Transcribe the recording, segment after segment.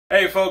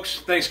Hey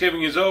folks,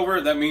 Thanksgiving is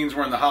over. That means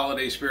we're in the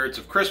holiday spirits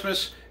of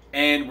Christmas,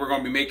 and we're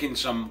going to be making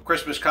some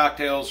Christmas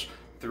cocktails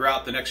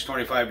throughout the next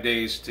 25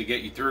 days to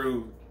get you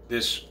through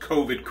this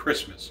COVID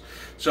Christmas.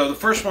 So the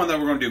first one that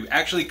we're going to do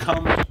actually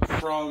comes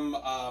from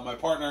my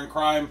partner in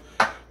crime,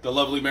 the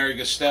lovely Mary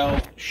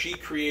Gastel. She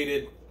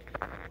created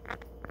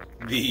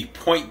the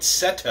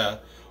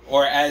poinsettia,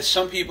 or as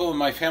some people in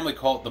my family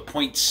call it, the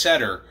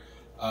poinsettia,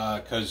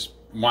 because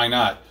why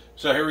not?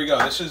 So here we go.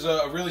 This is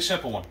a really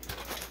simple one.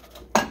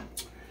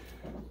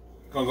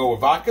 Gonna go with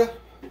vodka.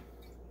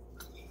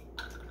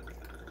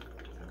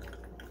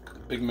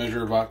 Big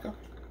measure of vodka.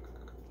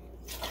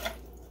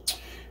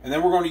 And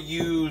then we're going to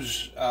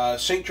use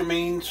St.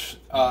 Germain's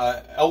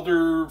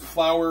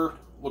elderflower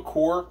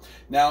liqueur.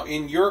 Now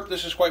in Europe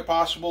this is quite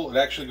possible. It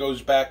actually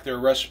goes back, their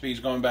recipes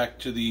going back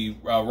to the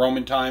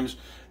Roman times.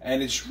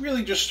 And it's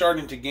really just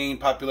starting to gain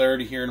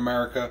popularity here in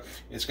America.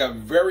 It's got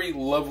very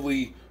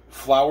lovely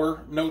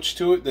flower notes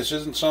to it. This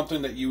isn't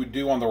something that you would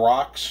do on the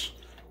rocks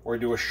or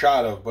do a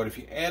shot of, but if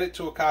you add it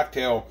to a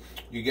cocktail,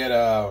 you get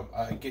a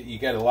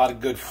lot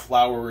of good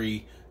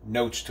flowery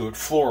notes to it,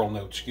 floral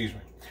notes, excuse me.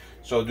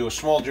 So do a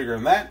small jigger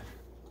in that.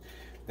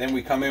 Then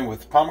we come in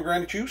with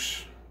pomegranate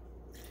juice,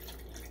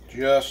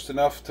 just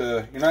enough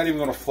to, you're not even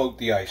going to float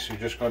the ice, you're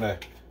just going to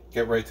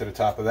get right to the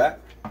top of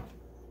that.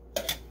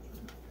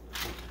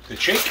 The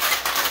shake.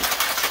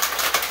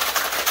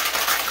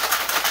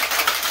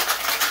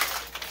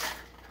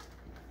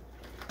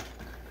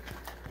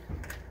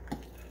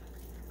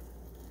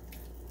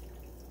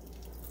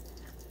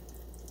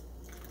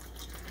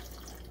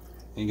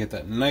 You get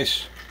that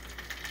nice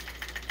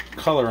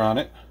color on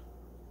it.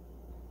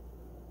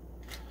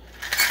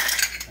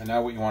 And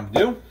now what you want to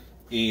do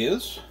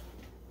is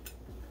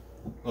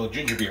a little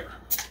ginger beer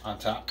on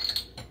top.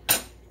 You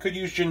could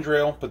use ginger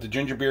ale, but the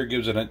ginger beer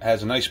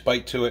has a nice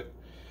bite to it.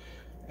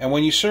 And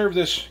when you serve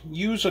this,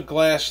 use a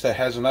glass that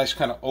has a nice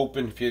kind of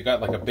open, if you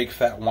got like a big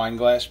fat wine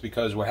glass,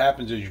 because what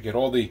happens is you get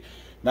all the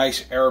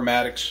nice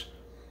aromatics,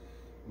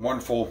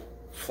 wonderful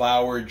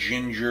flower,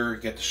 ginger,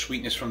 get the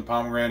sweetness from the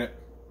pomegranate.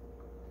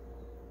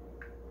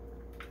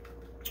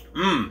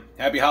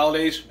 Happy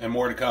holidays and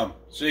more to come.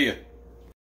 See ya.